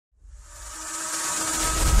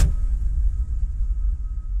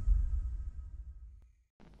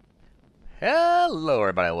Hello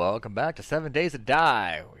everybody, welcome back to 7 Days to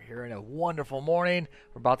Die. We're here in a wonderful morning.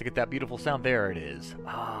 We're about to get that beautiful sound. There it is.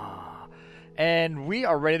 And we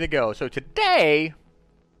are ready to go. So today,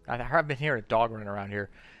 I've been hearing a dog running around here.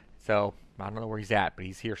 So, I don't know where he's at, but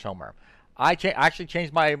he's here somewhere. I actually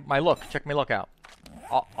changed my look. Check my look out.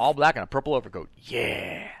 All black and a purple overcoat.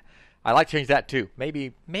 Yeah. I like to change that too.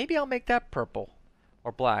 Maybe I'll make that purple.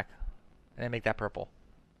 Or black. And then make that purple.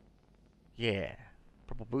 Yeah.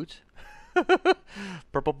 Purple boots.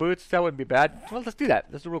 Purple boots, that wouldn't be bad. Well, let's do that.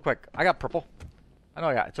 Let's do it real quick. I got purple. I know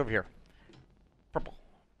I got it. It's over here. Purple.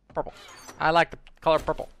 Purple. I like the color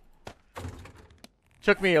purple.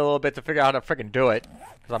 Took me a little bit to figure out how to freaking do it,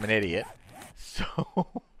 because I'm an idiot. So,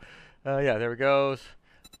 yeah, there it goes.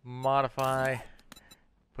 Modify.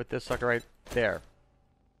 Put this sucker right there.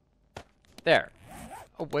 There.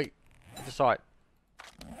 Oh, wait. I just saw it.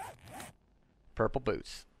 Purple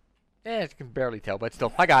boots. Yeah, you can barely tell, but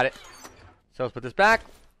still, I got it. So let's put this back.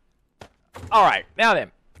 Alright, now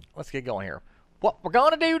then, let's get going here. What we're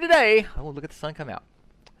going to do today, oh, look at the sun come out,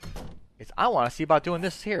 is I want to see about doing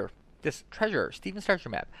this here. This treasure, Steven's treasure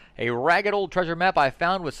map. A ragged old treasure map I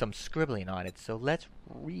found with some scribbling on it. So let's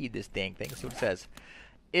read this dang thing, see what it says.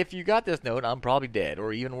 If you got this note, I'm probably dead,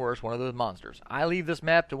 or even worse, one of those monsters. I leave this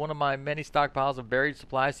map to one of my many stockpiles of buried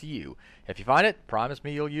supplies to you. If you find it, promise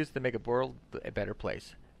me you'll use it to make a world a better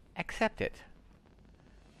place. Accept it.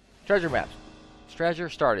 Treasure maps. Treasure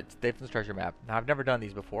started. Steven's treasure map. Now, I've never done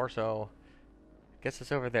these before, so I guess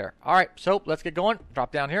it's over there. Alright, so let's get going.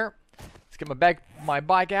 Drop down here. Let's get my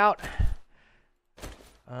bike out.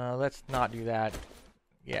 Let's not do that.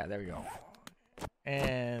 Yeah, there we go.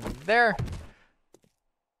 And there.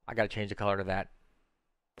 I gotta change the color to that.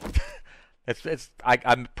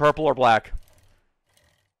 I'm purple or black.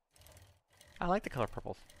 I like the color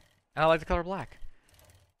purples. And I like the color black.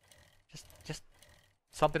 Just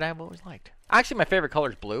something I've always liked. Actually, my favorite color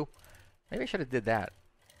is blue. Maybe I should have did that.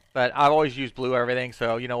 But I've always used blue everything,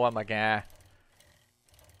 so you know what? I'm like, ah.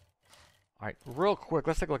 Alright, real quick,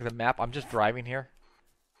 let's take a look at the map. I'm just driving here.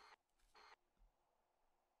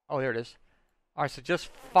 Oh, there it is. Alright, so just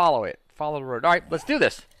follow it. Follow the road. Alright, let's do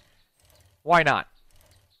this. Why not?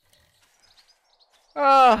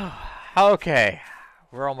 Okay.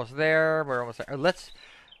 We're almost there. We're almost there. Let's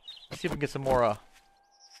see if we can get some more,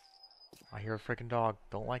 I hear a freaking dog.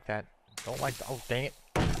 Don't like that. Don't like that. Oh, dang it.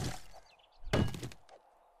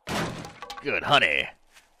 Good honey.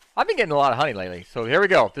 I've been getting a lot of honey lately. So here we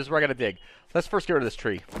go. This is where I gotta dig. Let's first get rid of this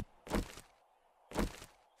tree.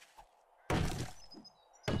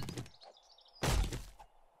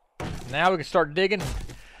 Now we can start digging.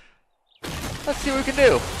 Let's see what we can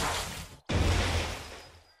do.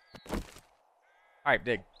 Alright,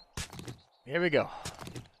 dig. Here we go.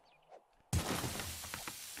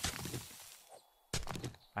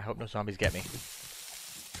 I hope no zombies get me.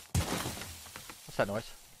 What's that noise?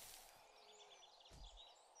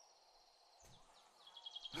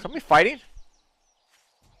 Somebody fighting?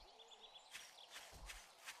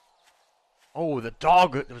 Oh, the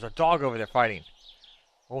dog. There was a dog over there fighting.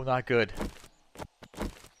 Oh, not good.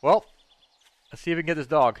 Well, let's see if we can get this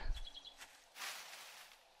dog.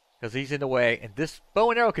 Because he's in the way. And this bow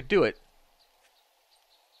and arrow could do it.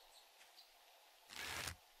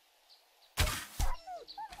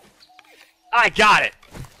 I got it!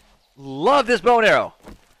 Love this bow and arrow.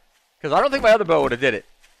 Because I don't think my other bow would have did it.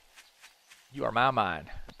 You are my mind.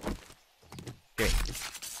 Okay.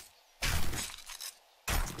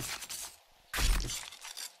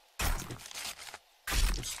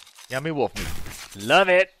 Yummy wolf meat. Love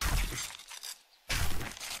it!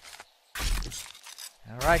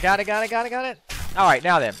 Alright, got it. Alright,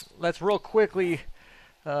 now then. Let's real quickly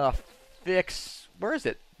fix... Where is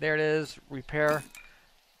it? There it is. Repair.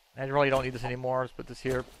 I really don't need this anymore. Let's put this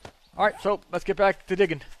here. Alright, so let's get back to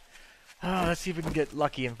digging. Let's see if we can get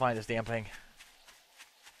lucky and find this damn thing.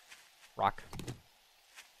 Rock.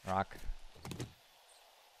 Rock.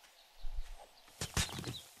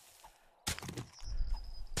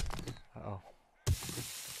 Uh-oh.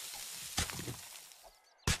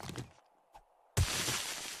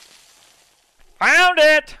 Found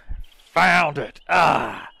it! Found it!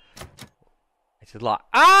 Ah! It's a lock.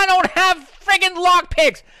 I don't have friggin'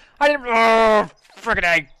 lockpicks! I didn't. Oh, friggin'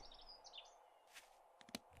 egg!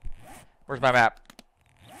 Where's my map?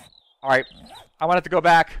 Alright. I want to have to go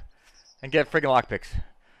back and get friggin' lockpicks.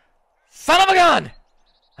 Son of a gun!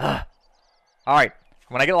 Alright.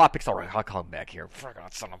 When I get lockpicks, I'll come back here.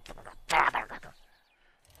 Friggin' son of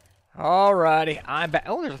a. Alrighty. I'm back.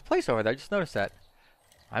 Oh, there's a place over there. I just noticed that.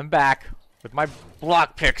 I'm back with my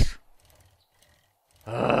lockpicks.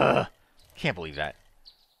 Can't believe that.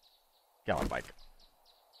 Get on my bike.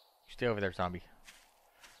 Stay over there, zombie.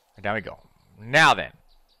 And down we go. Now then.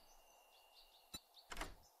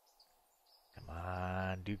 Come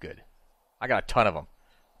on, do good. I got a ton of them.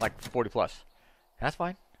 Like 40 plus. That's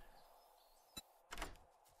fine.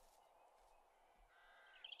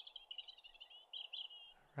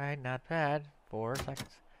 Right, not bad. 4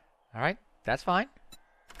 seconds. Alright, that's fine.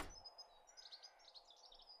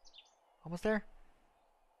 Almost there.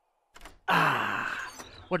 Ah!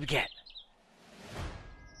 What did we get?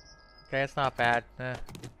 Okay, it's not bad.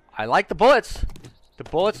 I like the bullets. The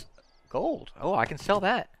bullets. Gold. Oh, I can sell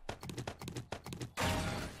that.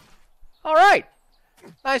 Alright.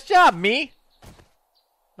 Nice job, me.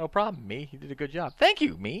 No problem, me. You did a good job. Thank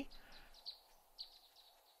you, me.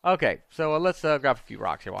 Okay, so let's grab a few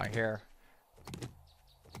rocks here while I'm here.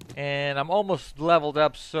 And I'm almost leveled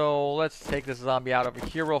up, so let's take this zombie out over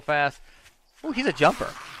here real fast. Ooh, he's a jumper.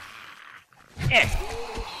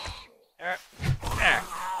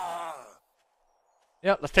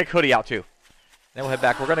 Yep, let's take Hoodie out too. Then we'll head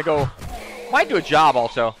back. We're gonna go. Might do a job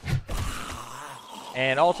also,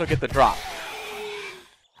 and also get the drop.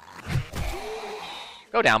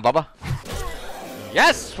 Go down, Bubba.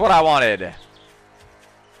 Yes, what I wanted.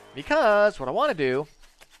 Because what I want to do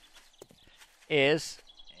is,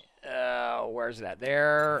 where's that?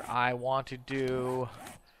 There. I want to do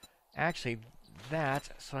actually that,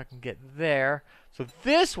 so I can get there. So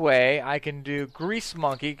this way I can do Grease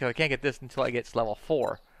Monkey, because I can't get this until I get level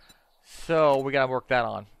 4. So we gotta work that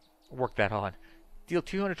on. Deal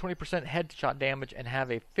 220% headshot damage and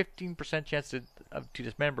have a 15% chance to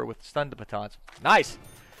dismember with stunned batons. Nice!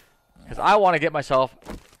 Because I want to get myself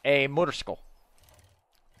a motorcycle.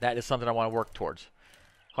 That is something I want to work towards.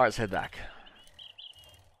 Alright, let's head back.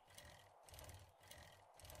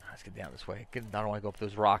 Let's get down this way. I don't want to go up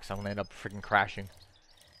those rocks. I'm going to end up freaking crashing.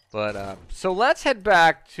 But, so let's head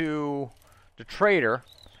back to the trader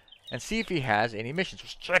and see if he has any missions.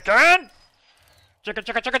 Chicken! Chicken,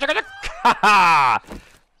 chicken, chicken, chicken, chicken! Ha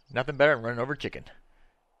Nothing better than running over chicken.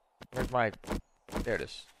 Where's my... There it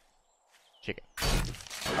is. Chicken.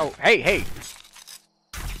 Oh, hey, hey!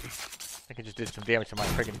 I think I just did some damage to my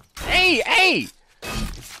freaking... Hey, hey!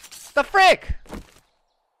 The frick!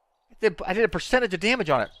 I did a percentage of damage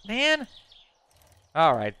on it. Man!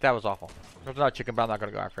 Alright, that was awful. There's not a chicken, but I'm not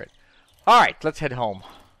going to go after it. Alright, let's head home.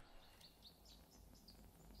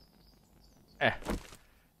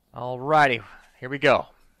 Alrighty, here we go.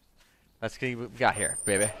 Let's see what we got here,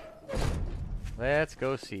 baby. Let's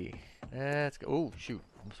go see. Let's go. Oh, shoot.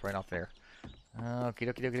 Almost right off there. Okie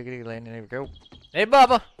dokie dokie dokie. Landing. There we go. Hey,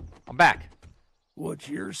 Bubba. I'm back. What's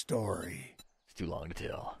your story? It's too long to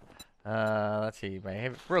tell. Let's see.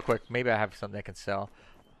 Real quick, maybe I have something I can sell.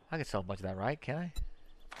 I can sell a bunch of that, right? Can I?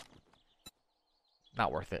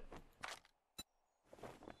 Not worth it.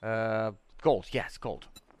 Gold. Yes, gold.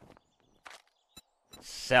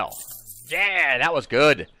 Sell. Yeah, that was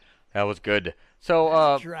good. That was good. So,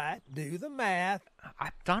 That's right. Do the math.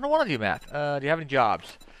 I don't want to do math. Do you have any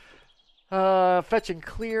jobs? Fetch and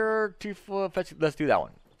clear. Fetch. Let's do that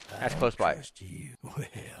one. That's close by. Trust you. Well,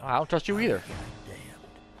 I don't trust you either. damned.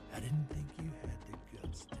 I didn't think you had the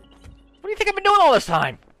guts to do it. What do you think I've been doing all this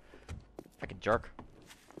time? Fucking jerk.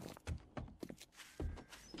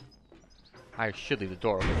 I should leave the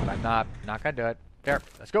door open, but I'm not gonna do it. There.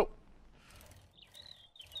 Let's go.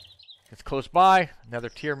 It's close by. Another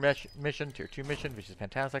tier mission, tier 2 mission, which is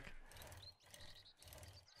fantastic.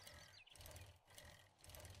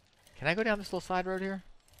 Can I go down this little side road here?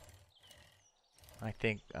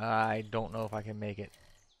 I don't know if I can make it.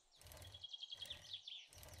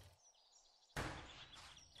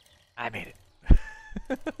 I made it.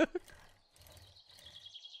 Come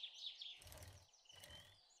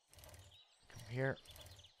here.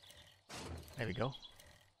 There we go.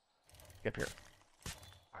 Get up here.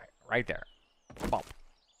 Alright, right there. Bump.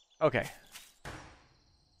 Okay.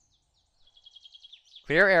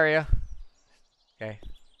 Clear area. Okay.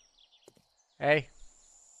 Hey.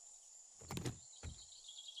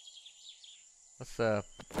 Let's get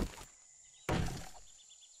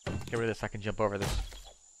rid of this. I can jump over this.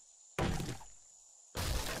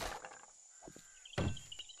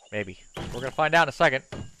 Maybe. We're gonna find out in a second.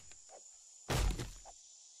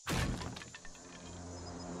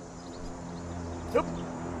 Nope.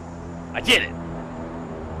 I did it.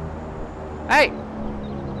 Hey.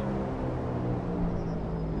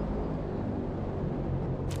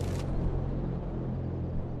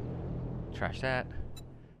 Trash that.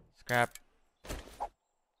 Scrap.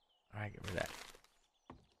 Alright, get rid of that.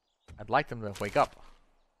 I'd like them to wake up.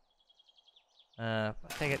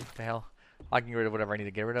 Take it. What the hell? I can get rid of whatever I need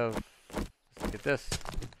to get rid of. Let's get this.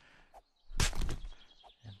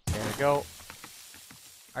 And there we go.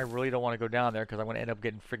 I really don't want to go down there because I'm going to end up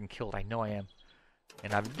getting freaking killed. I know I am.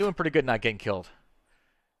 And I'm doing pretty good not getting killed.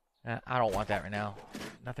 I don't want that right now.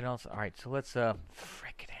 Nothing else? Alright, so let's,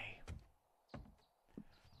 frickin' A.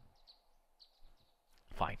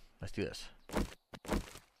 Fine, let's do this.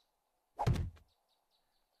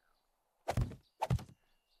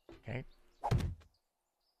 Okay.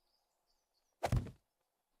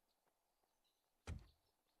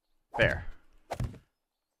 There.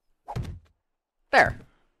 There.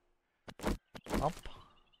 Bump.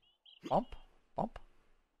 Bump. Bump.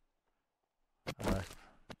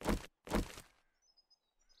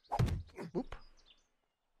 Whoop.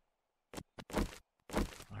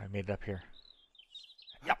 I made it up here.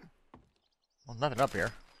 Yep. Well, nothing up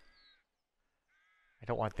here. I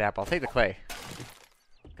don't want that, but I'll take the clay.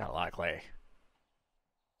 Got a lot of clay.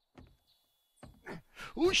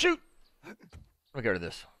 Ooh, shoot! Let me get rid of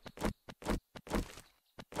this.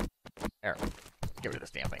 There. Get rid of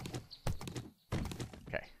this damn thing.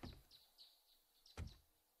 Okay.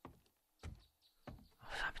 Oh,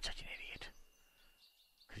 I'm such an idiot.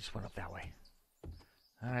 I just went up that way.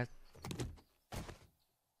 Alright.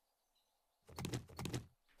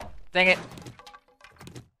 Dang it!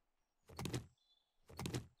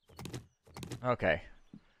 Okay.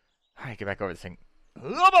 Alright, get back over this thing.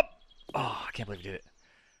 Oh, I can't believe you did it.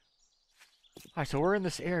 Alright, so we're in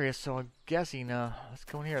this area, so I'm guessing, let's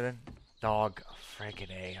go in here then. Dog.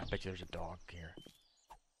 Franken A. I bet you there's a dog here.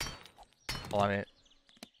 Hold on a minute.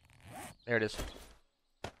 There it is.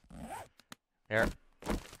 There.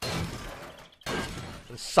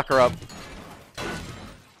 Let's suck her up.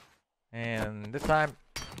 And this time.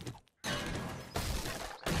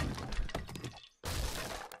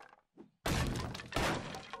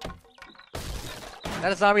 Is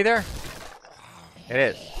that a zombie there? It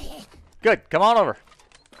is. Good. Come on over.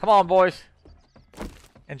 Come on, boys.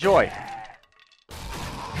 Enjoy.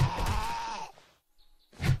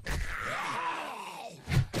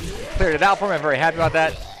 Cleared it out for me. I'm very happy about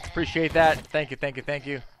that. Appreciate that. Thank you, thank you, thank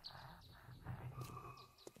you.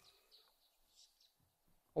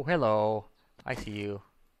 Oh, hello. I see you.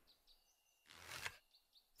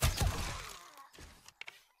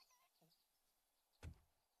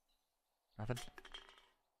 Nothing.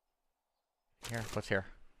 Here, what's here?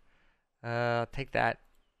 Take that.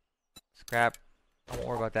 Scrap. I won't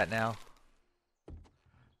worry about that now.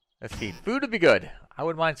 Let's see. Food would be good. I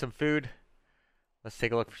wouldn't mind some food. Let's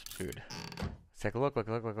take a look for some food. Let's take a look.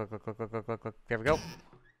 Look. There we go.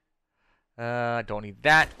 Don't need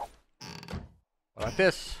that. What about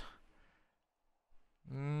this?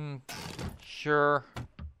 Sure.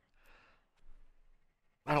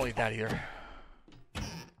 I don't need that either.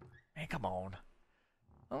 Man, come on.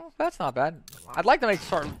 Oh, that's not bad. I'd like to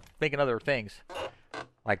start making other things.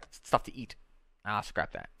 Like stuff to eat. Ah,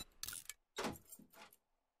 scrap that.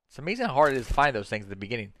 It's amazing how hard it is to find those things at the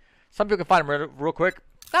beginning. Some people can find them real quick.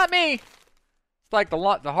 Not me! It's like the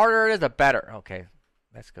harder it is, the better. Okay.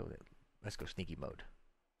 Let's go sneaky mode.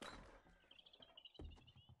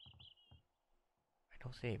 I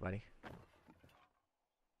don't see anybody.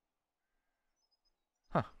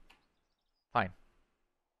 Huh. Fine.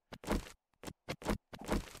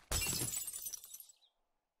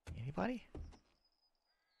 Anybody?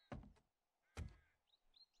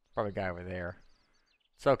 Probably a guy over there.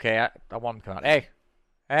 It's okay. I want him to come out. Hey!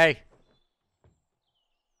 Hey!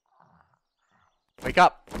 Wake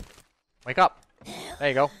up! Wake up! There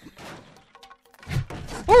you go.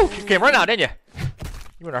 Woo! You came right out, didn't you?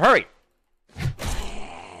 You in a hurry.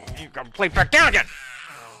 You gotta play back down again!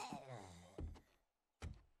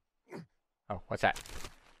 Oh, what's that?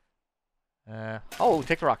 Oh,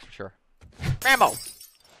 take the rocks for sure. Rambo!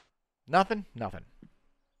 Nothing? Nothing.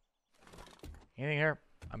 Anything here?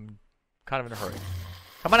 I'm kind of in a hurry.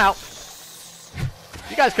 Come on out!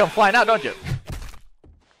 You guys come flying out, don't you?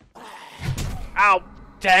 Ow!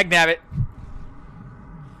 Tag nabbit!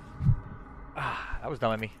 Ah, that was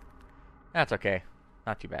dumb of me. That's okay.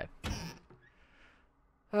 Not too bad.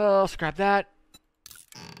 Oh, scrap that.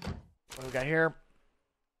 What do we got here?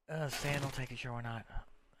 Sand, I'll take it, sure, why not?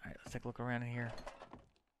 Alright, let's take a look around in here.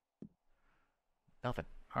 Nothing.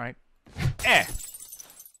 Alright. Eh!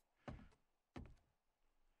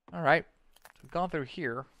 Alright. So we've gone through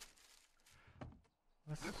here.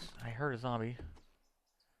 I heard a zombie.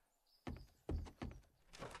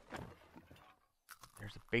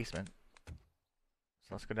 There's a basement. So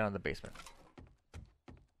let's go down to the basement.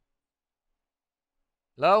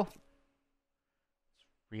 Hello?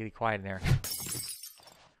 It's really quiet in there.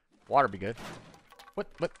 Water be good. What?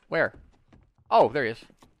 Where? Oh, there he is.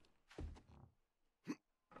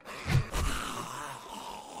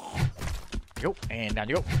 Go, and down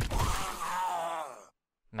you go.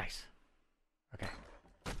 Nice. Okay.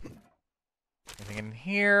 Anything in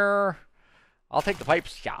here? I'll take the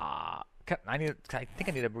pipes. Yeah. I think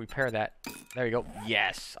I need to repair that. There you go.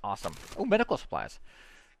 Yes. Awesome. Oh, medical supplies.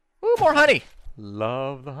 Ooh, more honey.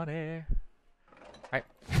 Love the honey. Alright.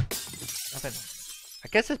 Nothing. I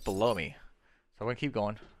guess it's below me. So I'm going to keep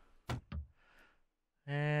going.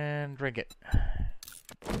 And drink it.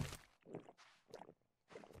 I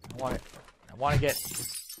want it. I want to get...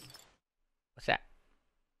 What's that?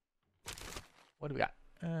 What do we got?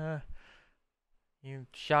 You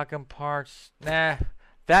shotgun parts. Nah.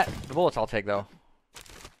 The bullets I'll take, though.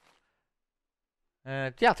 Yeah,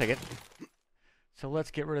 I'll take it. So let's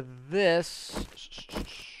get rid of this.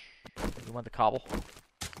 We want the cobble.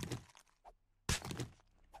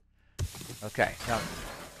 Okay. Now,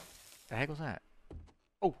 the heck was that?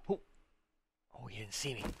 Oh, oh. Oh, you didn't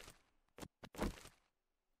see me.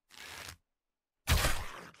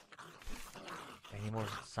 Any more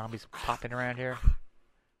zombies popping around here?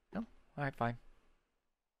 No? Alright, fine.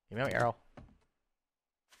 Give me my arrow.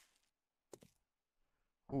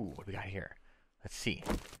 Ooh, what do we got here? Let's see.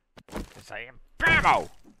 It's a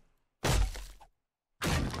ammo!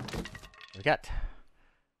 We got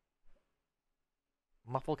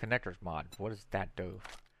muffled connectors mod. What does that do?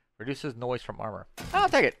 Reduces noise from armor. I'll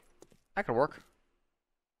take it. That could work.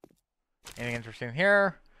 Anything interesting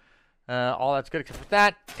here? All that's good except for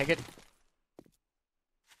that. Take it.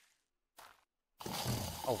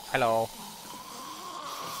 Oh, hello.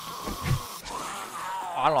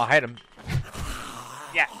 Oh, I don't know. I had him.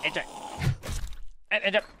 Yeah, it's it.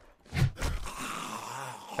 Did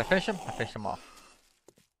I finish him? I finished him off.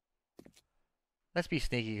 Let's be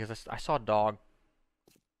sneaky because I saw a dog.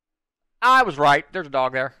 I was right. There's a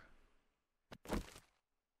dog there.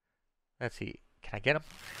 Let's see. Can I get him?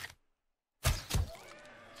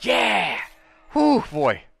 Yeah! Whew,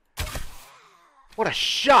 boy. What a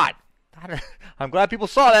shot! I'm glad people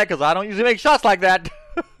saw that because I don't usually make shots like that.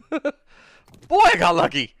 Boy, I got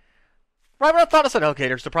lucky. Right when I thought, I said, okay,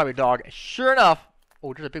 there's probably a dog. Sure enough.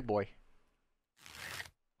 Oh, there's a big boy.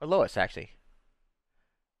 Or Lois, actually.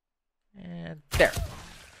 And there.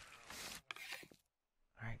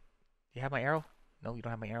 Alright. Do you have my arrow? No, you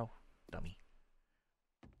don't have my arrow. Dummy.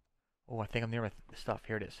 Oh, I think I'm near my stuff.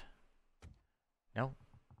 Here it is. No.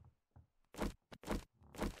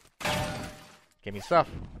 Give me stuff.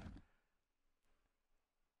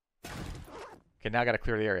 Okay, now I gotta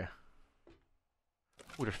clear the area.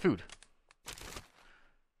 Ooh, there's food.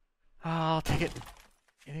 I'll take it.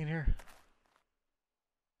 Anything in here?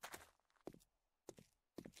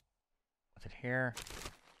 What's in here?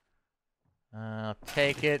 I'll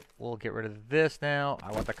take it. We'll get rid of this now.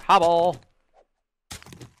 I want the cobble.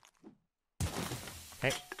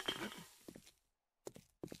 Okay.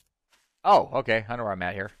 Oh, okay. I know where I'm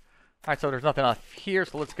at here. Alright, so there's nothing up here,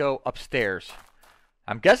 so let's go upstairs.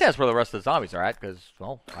 I'm guessing that's where the rest of the zombies are at, because,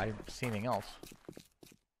 well, I didn't see anything else.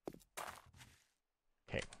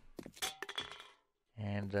 Okay.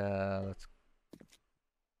 And, let's...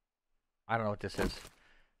 I don't know what this is.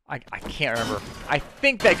 I can't remember. I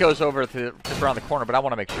think that goes over to around the corner, but I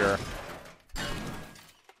want to make sure.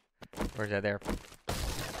 Where's that there?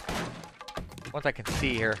 Once I can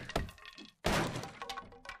see here.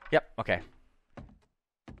 Yep, okay.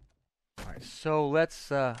 Alright, so let's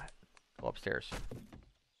go upstairs.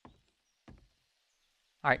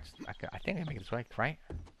 Alright, I think I can make it this way, right?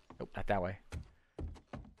 Nope, not that way.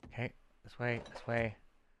 Okay, this way,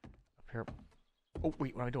 up here. Oh,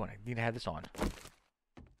 wait, what am I doing? I need to have this on.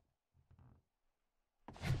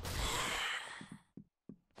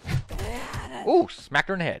 Ooh, smacked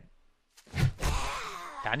her in the head.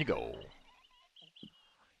 Down you go.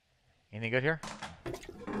 Anything good here?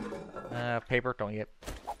 Paper, don't eat it.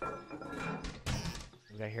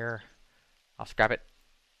 We got here. I'll scrap it.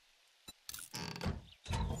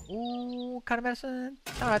 Ooh, what kind of medicine?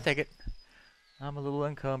 Oh, I'll take it. I'm a little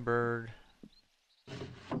encumbered.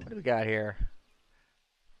 What do we got here?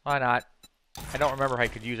 Why not? I don't remember how I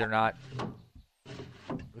could use it or not.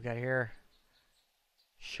 What we got here?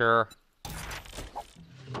 Sure.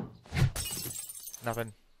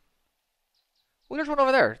 Nothing. Oh, there's one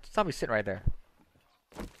over there. Somebody's sitting right there.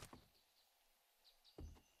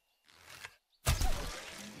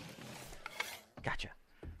 Gotcha.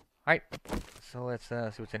 Alright. So let's see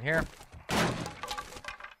what's in here.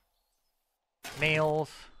 Nails.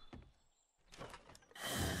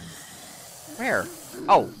 Where?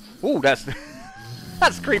 Oh. Ooh, that's...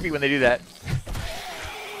 that's creepy when they do that.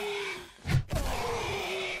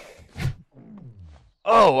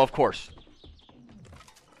 Oh, of course.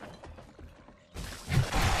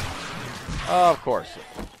 Of course.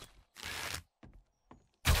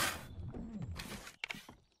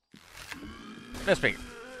 Miss me.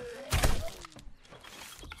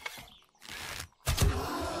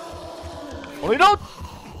 Oh, you don't!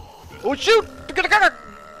 Oh, shoot!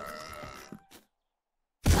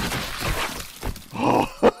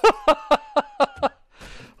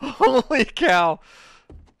 Holy cow!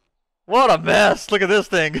 What a mess! Look at this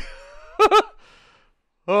thing.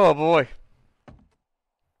 Oh boy.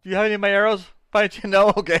 Do you have any of my arrows? By any chance?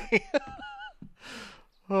 No? Okay.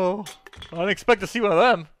 Oh, I didn't expect to see one of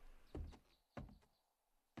them.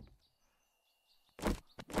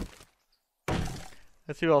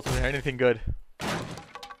 Let's see what else is there. Anything good?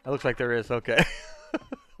 It looks like there is. Okay. That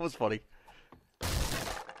was funny.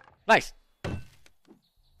 Nice.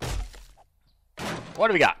 What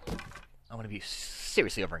do we got? I'm going to be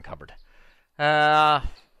seriously over encumbered.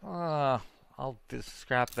 I'll just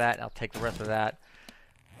scrap that. I'll take the rest of that.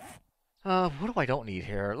 What do I don't need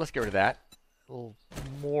here? Let's get rid of that. A little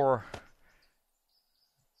more.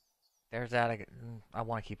 There's that. I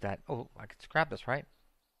want to keep that. Oh, I could scrap this, right?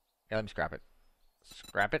 Yeah, let me scrap it.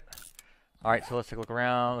 Scrap it. All right, so let's take a look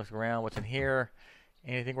around. Let's look around. What's in here?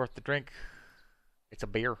 Anything worth the drink? It's a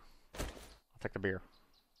beer. I'll take the beer.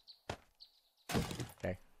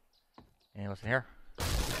 Okay. And what's in here?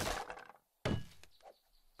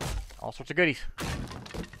 All sorts of goodies.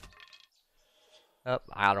 Oh,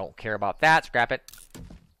 I don't care about that. Scrap it.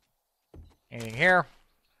 Anything here?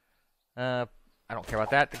 I don't care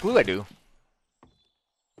about that. The glue I do.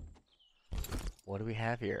 What do we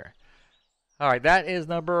have here? All right, that is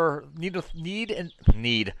number needle and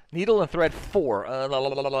thread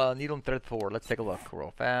 4. Needle and thread 4. Let's take a look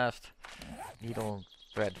real fast. Needle and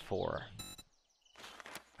thread 4.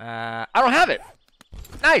 I don't have it.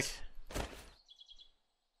 Nice.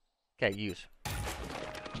 Okay, use.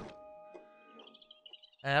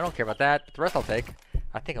 I don't care about that. The rest I'll take.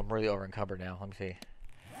 I think I'm really over encumbered now. Let me see.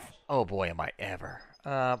 Oh boy, am I ever.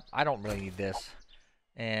 I don't really need this.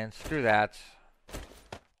 And screw that.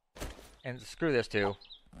 And screw this too.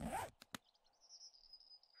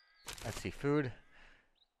 Let's see, food.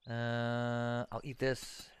 I'll eat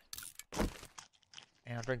this.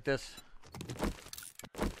 And I'll drink this.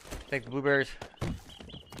 Take the blueberries.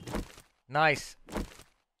 Nice.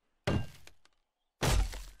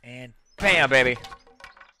 And bam, baby.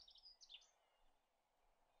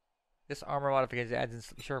 This armor modification adds in.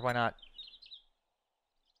 Sure, why not?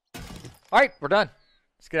 Alright, we're done.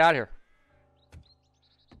 Let's get out of here.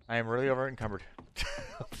 I am really over encumbered.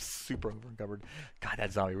 I'm super over encumbered. God,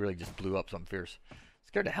 that zombie really just blew up something fierce.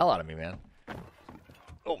 Scared the hell out of me, man.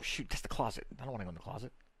 Oh, shoot, that's the closet. I don't want to go in the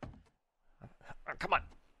closet. Come on.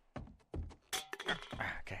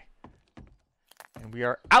 Okay. And we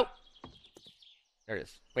are out. There it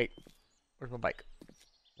is. Wait. Where's my bike?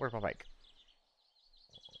 Where's my bike?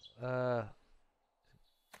 Did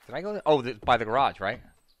I go there? Oh, by the garage, right?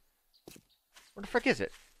 Where the frick is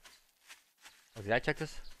it? Oh, did I check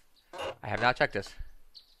this? I have not checked this.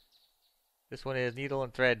 This one is needle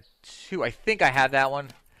and thread 2. I think I have that one,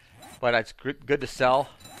 but it's good to sell.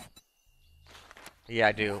 Yeah,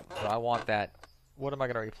 I do. So I want that. What am I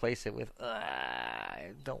going to replace it with?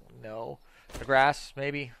 I don't know. The grass,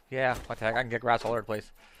 maybe? Yeah, what the heck? I can get grass all over the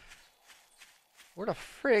place. Where the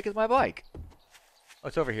frick is my bike? Oh,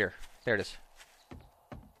 it's over here. There it is.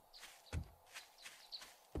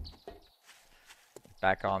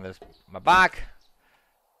 Back on this, my bike.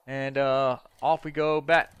 And off we go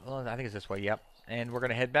back. Well, I think it's this way, yep. And we're going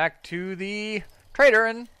to head back to the trader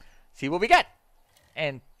and see what we get.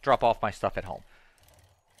 And drop off my stuff at home.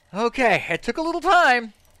 Okay, it took a little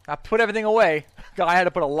time. I put everything away. I had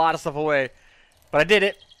to put a lot of stuff away. But I did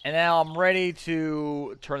it. And now I'm ready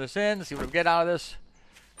to turn this in, see what we get out of this.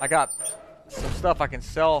 I got some stuff I can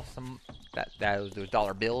sell. Those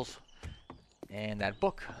dollar bills. And that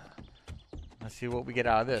book. Let's see what we get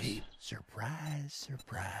out of this. Hey, surprise,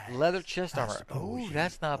 surprise. Leather chest armor. Oh,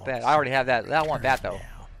 that's not bad. I already have that. I want that, though.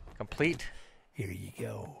 Complete. Here you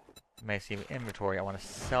go. May see inventory. I want to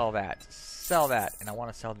sell that. Sell that. And I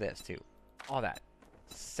want to sell this, too. All that.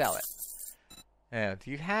 Sell it. Now,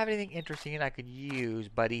 do you have anything interesting I could use,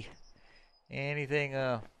 buddy? Anything,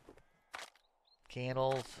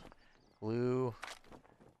 candles, glue?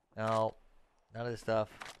 No. None of this stuff.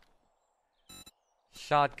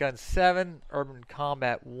 Shotgun 7, Urban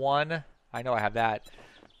Combat 1. I know I have that.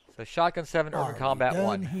 So Shotgun 7, Urban Combat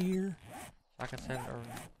 1. Here? Shotgun 7,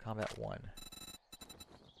 Urban Combat 1.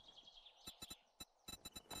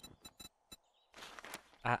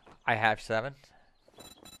 I have 7.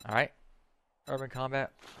 Alright. Urban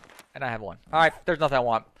Combat. And I have 1. Alright, there's nothing I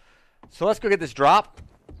want. So let's go get this drop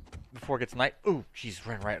before it gets night. Ooh, jeez,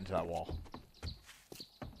 ran right into that wall.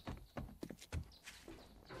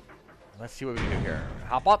 Let's see what we can do here.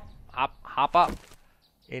 Hop up, hop hop up.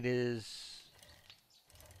 It is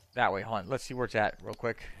that way. Hold on. Let's see where it's at real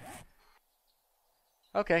quick.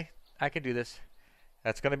 Okay, I can do this.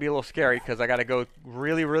 That's going to be a little scary because I got to go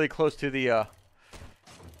really, really close to the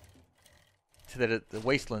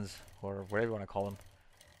wastelands, or whatever you want to call them.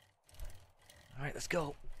 All right, let's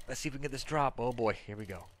go. Let's see if we can get this drop. Oh boy, here we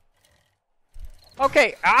go.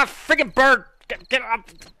 Okay, freaking bird! Get off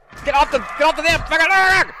the damn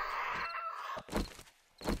fucking.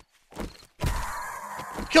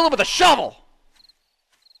 Kill him with a shovel.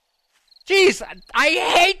 Jeez, I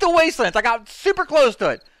hate the wastelands. I got super close to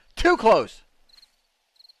it. Too close.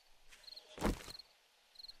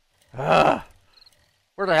 Where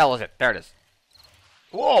the hell is it? There it is.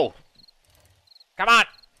 Whoa! Come on!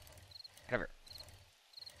 Get over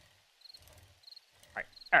here.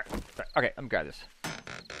 Alright. Okay, let me grab this.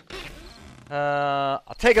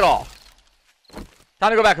 I'll take it all.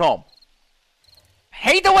 Time to go back home.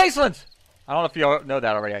 Hate the wastelands! I don't know if you know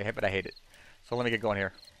that already, but I hate it. So let me get going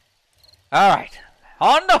here. Alright.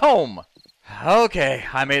 On to home! Okay,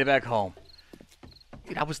 I made it back home.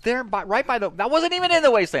 Dude, I was there right by the... I wasn't even in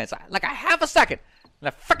the wastelands. Like a half a second. And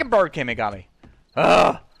a freaking bird came and got me.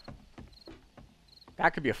 Ugh. That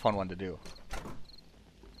could be a fun one to do.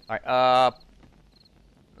 Alright,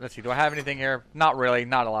 let's see. Do I have anything here? Not really.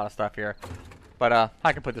 Not a lot of stuff here. But,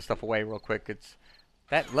 I can put this stuff away real quick.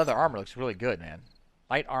 That leather armor looks really good, man.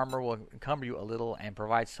 Light armor will encumber you a little and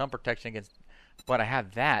provide some protection against... But I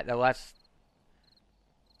have that. Oh, that's...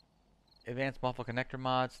 Advanced muffle connector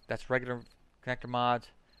mods. That's regular connector mods.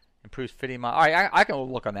 Improves fitting mod. Alright, I can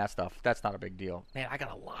look on that stuff. That's not a big deal. Man, I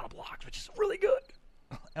got a lot of blocks, which is really good.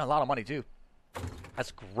 And a lot of money, too.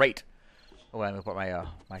 That's great. Oh, let me put my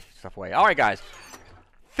my stuff away. Alright, guys.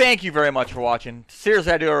 Thank you very much for watching.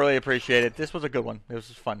 Seriously, I do really appreciate it. This was a good one. This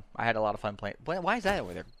was fun. I had a lot of fun playing. Why is that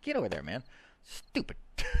over there? Get over there, man. Stupid.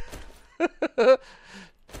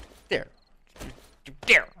 There.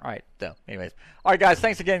 There. Alright, so, anyways. Alright, guys,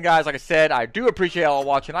 thanks again, guys. Like I said, I do appreciate all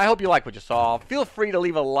watching. I hope you like what you saw. Feel free to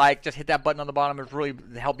leave a like. Just hit that button on the bottom. It's really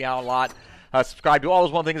helped me out a lot. Subscribe to all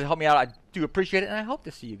those one things that help me out. I do appreciate it, and I hope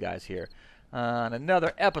to see you guys here on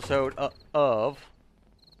another episode of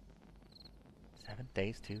 7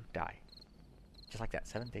 Days to Die. Just like that,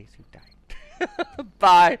 7 Days to Die.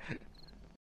 Bye.